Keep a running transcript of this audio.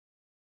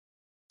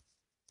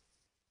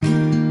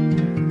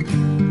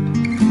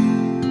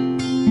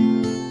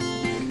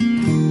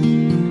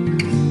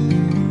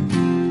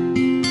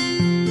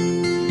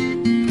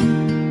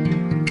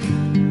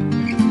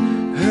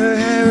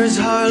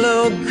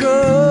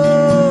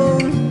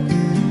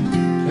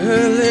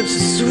lips a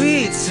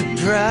sweet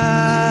surprise.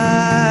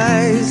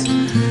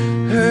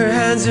 Her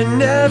hands are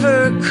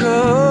never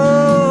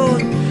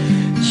cold.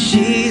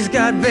 She's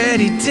got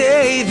Betty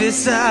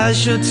Davis eyes.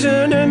 She'll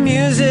turn her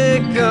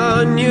music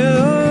on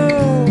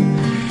you.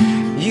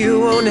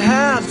 You won't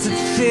have to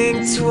think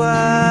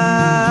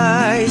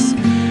twice.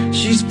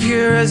 She's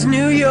pure as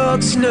New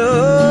York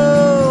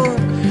snow.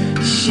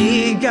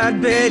 She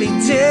got Betty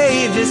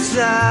Davis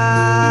eyes.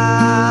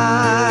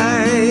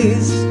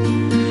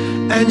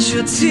 And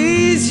she'll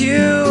tease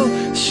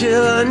you,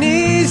 she'll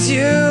unease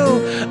you,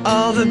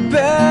 all the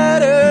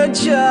better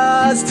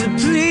just to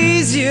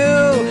please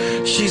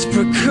you. She's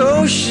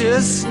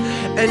precocious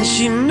and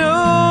she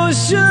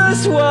knows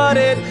just what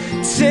it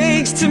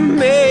takes to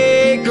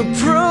make a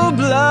pro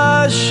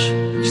blush.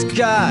 She's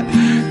got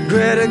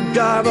Greta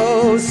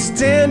Garbo's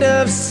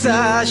stand-up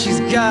size. She's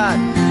got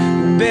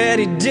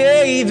Betty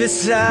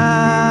Davis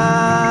eyes.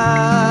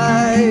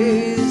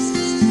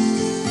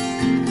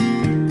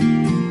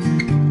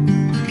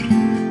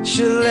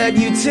 She'll let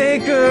you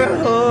take her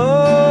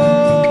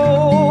home.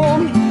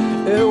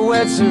 It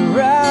whets her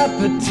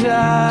appetite.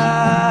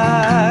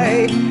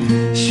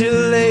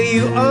 She'll lay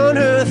you on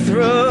her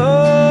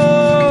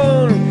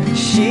throne.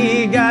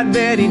 She got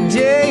Betty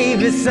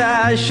Davis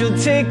eyes. She'll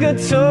take a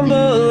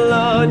tumble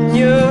on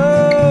you,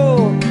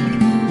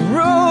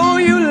 roll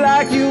you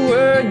like you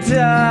were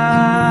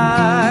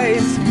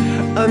dice,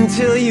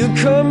 until you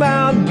come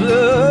out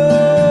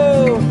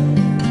blue.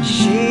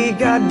 She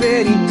got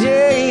Betty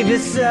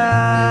Davis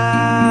eyes.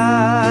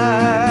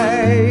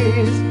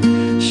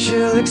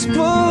 She'll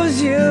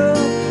expose you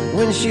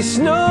when she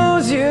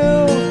snows you,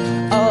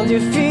 all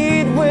your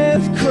feet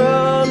with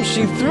crumbs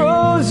she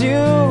throws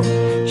you.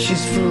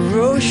 She's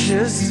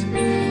ferocious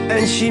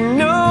and she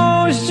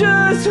knows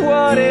just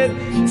what it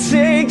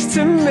takes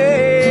to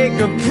make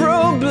a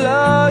pro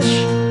blush.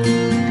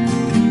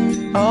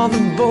 All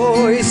the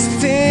boys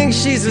think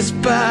she's a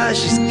spy.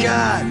 She's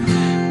got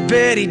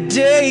Betty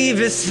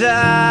Davis eyes.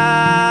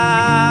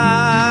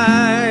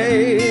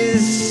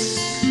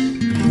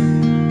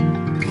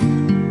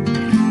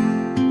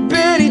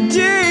 Betty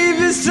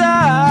Davis eyes.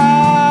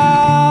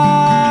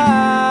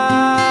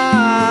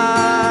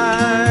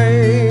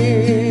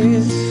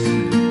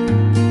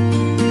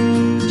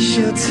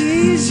 She'll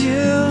tease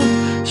you,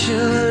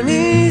 she'll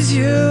unease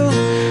you,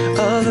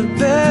 all the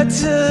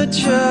better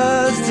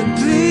just to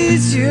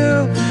please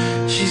you.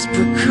 She's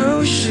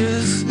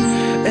precocious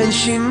and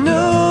she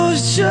knows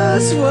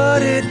just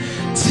what it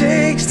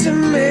takes to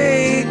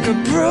make a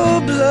pro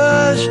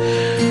blush.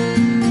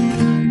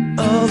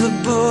 All the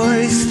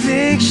boys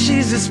think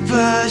she's a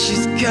spy.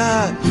 She's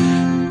got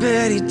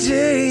Betty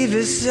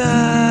Davis eyes.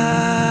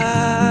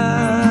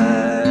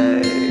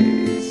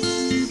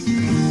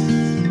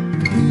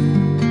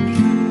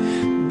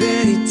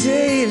 Betty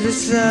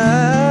Davis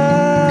eyes.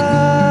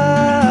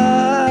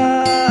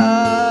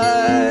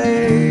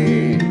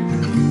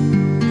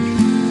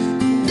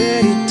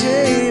 Betty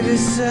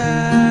Davis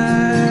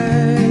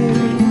eyes.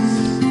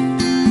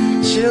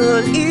 She'll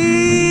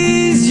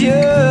unease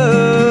you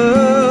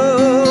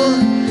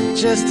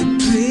just to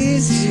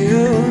please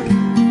you.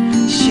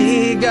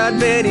 She got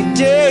Betty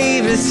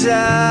Davis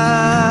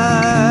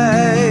eyes.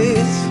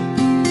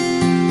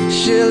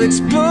 She'll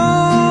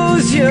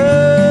expose you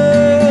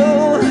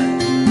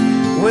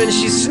when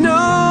she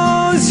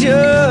snows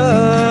you,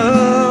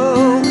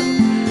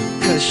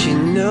 'cause she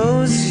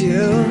knows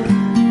you.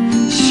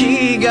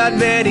 She got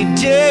Betty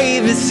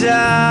Davis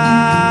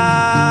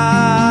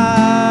eyes.